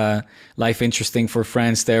made life interesting for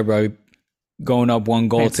France there by going up 1-0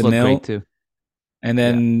 great too. And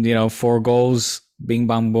then, 4 goals, bing,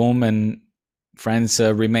 bang, boom. And France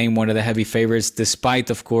remain one of the heavy favorites, despite,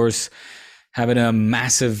 of course, having a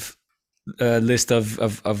massive list of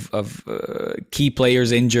key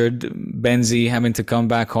players injured. Benzi having to come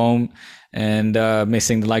back home, and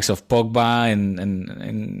missing the likes of Pogba and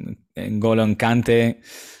N'Golo Kante,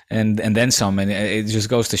 and then some. And it just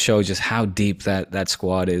goes to show just how deep that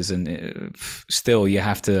squad is. And still, you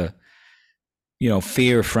have to,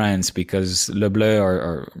 fear France, because Le Bleu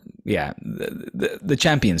are the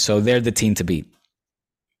champions. So they're the team to beat.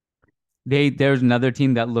 There's another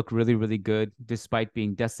team that look really, really good despite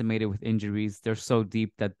being decimated with injuries. They're so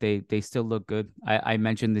deep that they still look good. I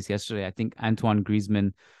mentioned this yesterday. I think Antoine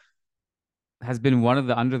Griezmann has been one of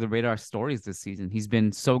the under the radar stories this season. He's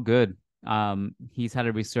been so good. He's had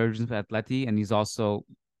a resurgence with Atleti, and he's also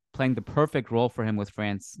playing the perfect role for him with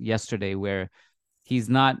France yesterday, where he's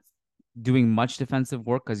not doing much defensive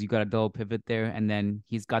work because you got a double pivot there, and then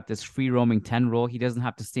he's got this free roaming 10 role. He doesn't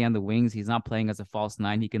have to stay on the wings. He's not playing as a false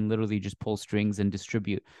 9. He can literally just pull strings and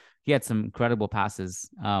distribute. He had some incredible passes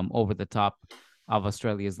over the top of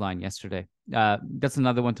Australia's line yesterday. That's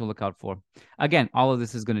another one to look out for. Again, all of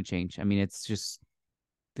this is going to change. I mean,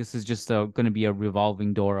 this is just going to be a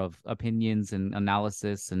revolving door of opinions and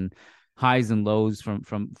analysis and highs and lows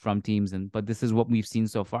from teams. But this is what we've seen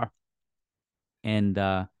so far. And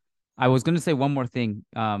I was going to say one more thing,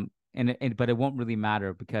 but it won't really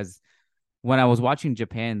matter, because when I was watching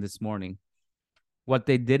Japan this morning, what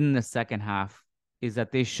they did in the second half is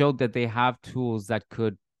that they showed that they have tools that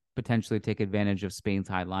could potentially take advantage of Spain's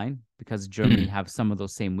high line, because Germany have some of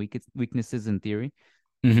those same weaknesses in theory.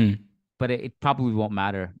 Mm-hmm. But it probably won't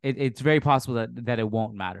matter. It's very possible that it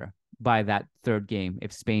won't matter by that third game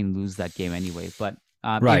if Spain lose that game anyway. But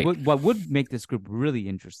right. What would make this group really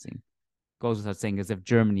interesting, goes without saying, is if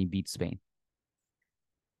Germany beats Spain.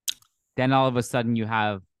 Then all of a sudden you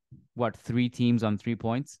have 3 teams on 3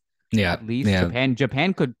 points? Yeah. At least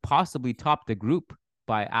Japan could possibly top the group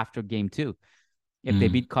by after game 2 if they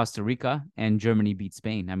beat Costa Rica and Germany beat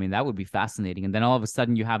Spain. I mean, that would be fascinating. And then all of a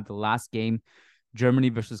sudden you have the last game, Germany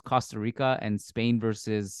versus Costa Rica and Spain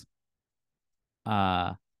versus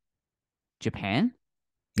Japan.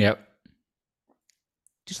 Yep.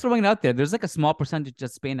 Just throwing it out there, there's like a small percentage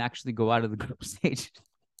that Spain actually go out of the group stage.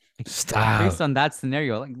 Stop. Based on that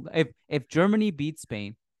scenario, like if Germany beats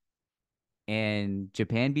Spain and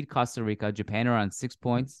Japan beat Costa Rica, Japan are on 6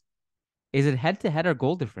 points. Is it head-to-head or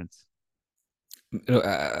goal difference?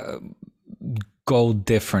 Goal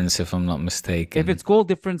difference, if I'm not mistaken. If it's goal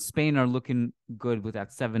difference, Spain are looking good with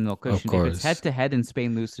that 7-0 cushion. Of course. If it's head-to-head and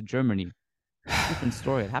Spain lose to Germany, different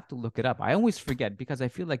story. I'd have to look it up. I always forget because I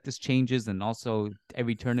feel like this changes, and also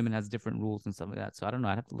every tournament has different rules and stuff like that. So I don't know.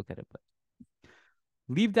 I'd have to look at it, but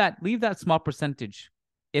leave that small percentage.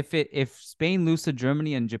 If Spain lose to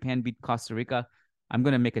Germany and Japan beat Costa Rica, I'm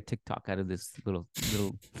gonna make a TikTok out of this little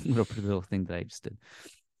thing that I just did.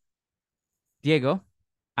 Diego,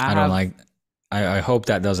 I hope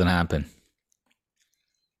that doesn't happen.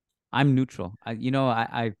 I'm neutral. I grew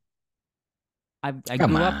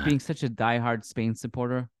up being such a diehard Spain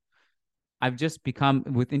supporter. I've just become,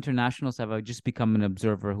 with internationals, I've just become an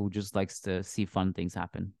observer who just likes to see fun things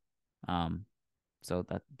happen. So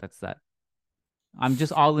that's that. I'm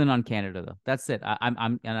just all in on Canada though. That's it.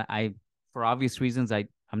 I for obvious reasons I'm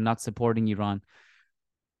not supporting Iran,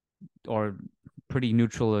 or pretty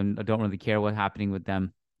neutral, and I don't really care what's happening with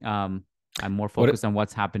them. I'm more focused on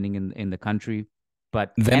what's happening in the country.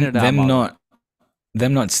 But Canada,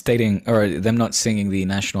 them not stating or them not singing the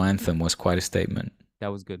national anthem was quite a statement. That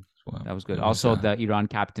was good. Well, that was good. Also, the Iran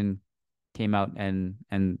captain came out and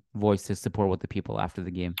voiced his support with the people after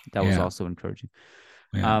the game. That was also encouraging.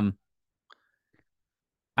 Yeah.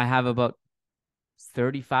 I have about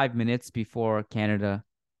 35 minutes before Canada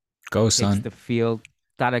takes the field.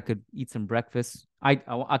 Thought I could eat some breakfast.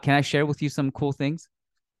 Can I share with you some cool things?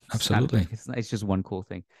 Absolutely. It's just one cool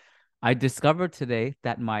thing. I discovered today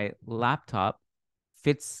that my laptop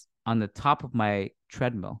fits on the top of my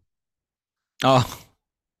treadmill. Oh,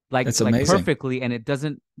 like perfectly, and it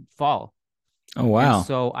doesn't fall. Oh, wow. And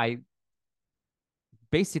so I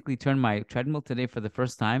basically turned my treadmill today for the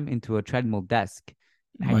first time into a treadmill desk.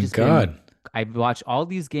 Oh my God. I watched all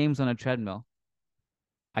these games on a treadmill.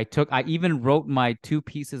 I even wrote my 2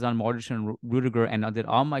 pieces on Modric and Rudiger, and I did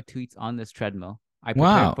all my tweets on this treadmill. I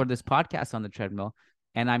prepared for this podcast on the treadmill,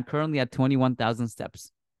 and I'm currently at 21,000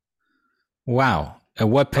 steps. Wow. At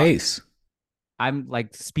what pace? I'm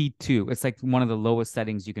like speed 2. It's like one of the lowest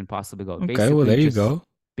settings you can possibly go. Okay, basically, well, there you go.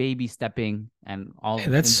 Baby stepping and all. Hey,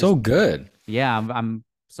 that's so good. Yeah,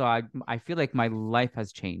 so I feel like my life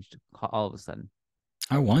has changed all of a sudden.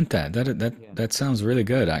 I want that. That sounds really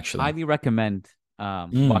good, actually. Highly recommend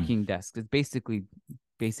walking desk. It's basically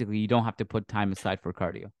you don't have to put time aside for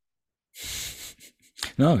cardio.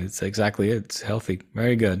 No, it's exactly it. It's healthy.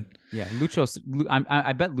 Very good. Yeah,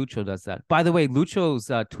 I bet Lucho does that. By the way,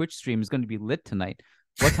 Lucho's Twitch stream is going to be lit tonight.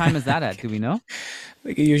 What time is that at? Do we know? I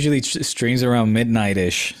think it usually streams around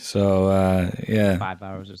midnight-ish. So, yeah. 5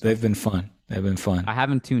 hours or something. They've been fun. I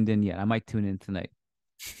haven't tuned in yet. I might tune in tonight.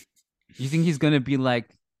 You think he's going to be like,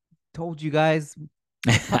 told you guys,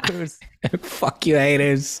 fuckers. Fuck you,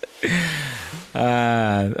 haters.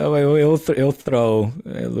 He'll throw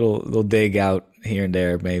a little dig out here and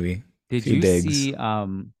there, maybe. Did you see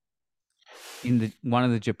in one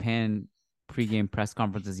of the Japan pregame press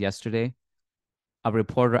conferences yesterday, a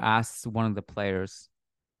reporter asked one of the players,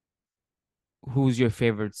 who's your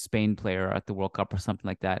favorite Spain player at the World Cup or something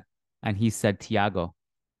like that? And he said Thiago.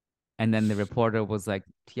 And then the reporter was like,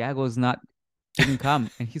 Thiago's didn't come.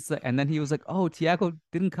 And then he was like, oh, Thiago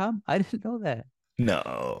didn't come? I didn't know that.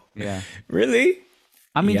 No. Yeah. Really?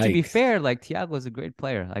 I mean, Yikes. To be fair, like Thiago is a great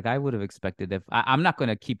player. Like I would have expected I'm not going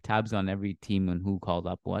to keep tabs on every team and who called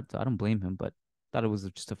up what. So I don't blame him, but thought it was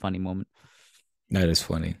just a funny moment. That is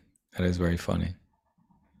funny. That is very funny.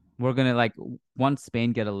 We're going to once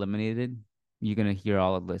Spain get eliminated, you're going to hear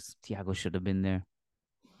all of this. Thiago should have been there.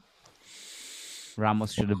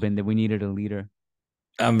 Ramos should have been there. We needed a leader.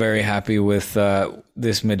 I'm very happy with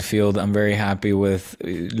this midfield. I'm very happy with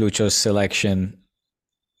Lucho's selection.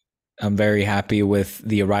 I'm very happy with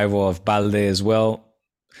the arrival of Balde as well.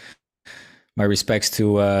 My respects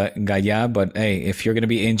to Gaia, but hey, if you're going to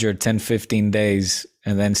be injured 10, 15 days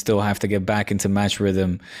and then still have to get back into match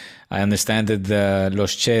rhythm, I understand that the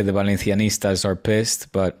Valencianistas are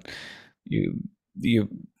pissed, but you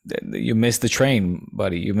missed the train,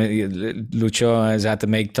 buddy. Lucho has had to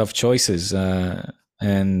make tough choices, and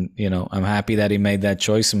I'm happy that he made that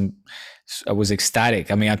choice. And I was ecstatic.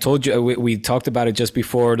 I mean, I told you, we talked about it just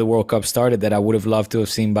before the World Cup started, that I would have loved to have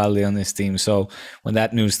seen Balde on this team. So when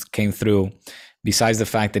that news came through, besides the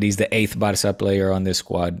fact that he's the 8th Barca player on this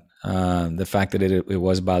squad, the fact that it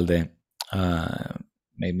was Balde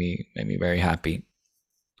made me very happy.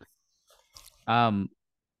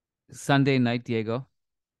 Sunday night, Diego,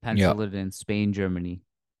 pencil it in, Spain, Germany.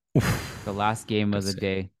 The last game of the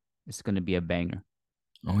day is going to be a banger.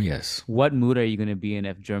 Oh, yes. What mood are you going to be in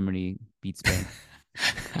if Germany beats Spain?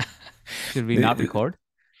 Should we not record?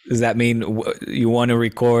 Does that mean you want to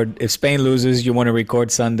record? If Spain loses, you want to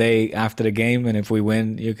record Sunday after the game, and if we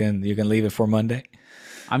win, you can leave it for Monday?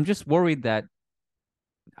 I'm just worried about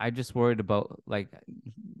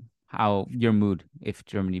how your mood if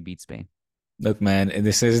Germany beats Spain. Look, man,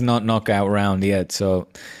 this is not knockout round yet. So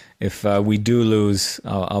if we do lose,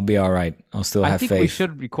 I'll be all right. I'll still have faith. I think we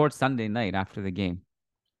should record Sunday night after the game.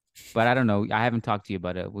 But I don't know. I haven't talked to you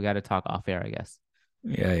about it. We got to talk off air, I guess.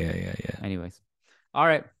 Yeah. Anyways. All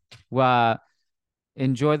right. Well,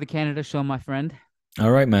 enjoy the Canada show, my friend.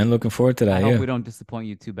 All right, man. Looking forward to that. I hope we don't disappoint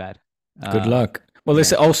you too bad. Good luck. Well,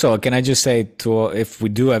 listen, also, can I just say if we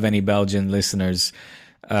do have any Belgian listeners,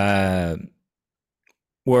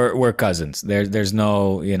 we're cousins. There's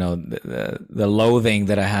no, the loathing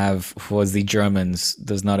that I have for the Germans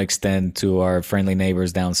does not extend to our friendly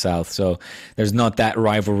neighbors down south. So there's not that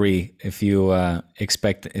rivalry if you're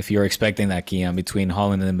expecting that, Kian, between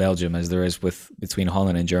Holland and Belgium as there is between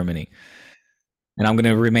Holland and Germany. And I'm going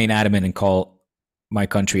to remain adamant and call my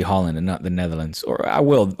country Holland and not the Netherlands. Or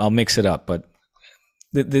I'll mix it up, but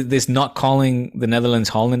this not calling the Netherlands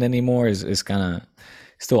Holland anymore is kind of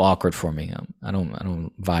still awkward for me. I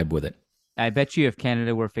don't vibe with it. I bet you if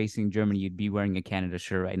Canada were facing Germany, you'd be wearing a Canada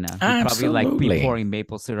shirt right now. You'd probably be pouring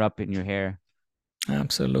maple syrup in your hair.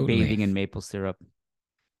 Absolutely. Bathing in maple syrup.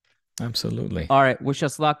 Absolutely. All right. Wish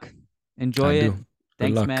us luck. Enjoy it.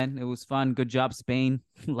 Thanks, luck. man. It was fun. Good job, Spain.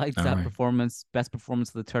 Lights out performance. Best performance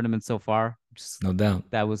of the tournament so far. No doubt.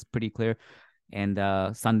 That was pretty clear. And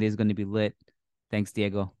Sunday is going to be lit. Thanks,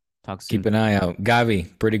 Diego. Talk soon. Keep an eye out. Gavi,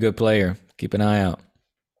 pretty good player. Keep an eye out.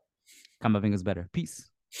 Camavinga's better. Peace.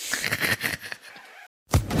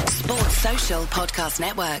 Sports Social Podcast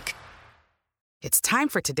Network. It's time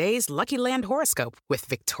for today's Lucky Land horoscope with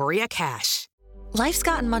Victoria Cash. Life's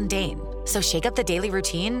gotten mundane, so shake up the daily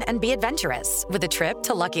routine and be adventurous with a trip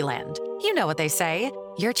to Lucky Land. You know what they say.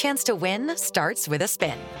 Your chance to win starts with a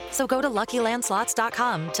spin. So go to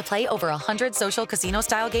LuckyLandSlots.com to play over 100 social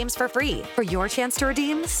casino-style games for free for your chance to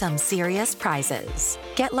redeem some serious prizes.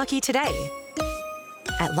 Get lucky today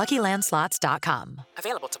at LuckyLandSlots.com.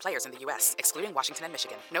 Available to players in the U.S., excluding Washington and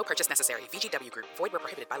Michigan. No purchase necessary. VGW Group. Void where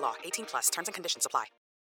prohibited by law. 18+. Terms and conditions apply.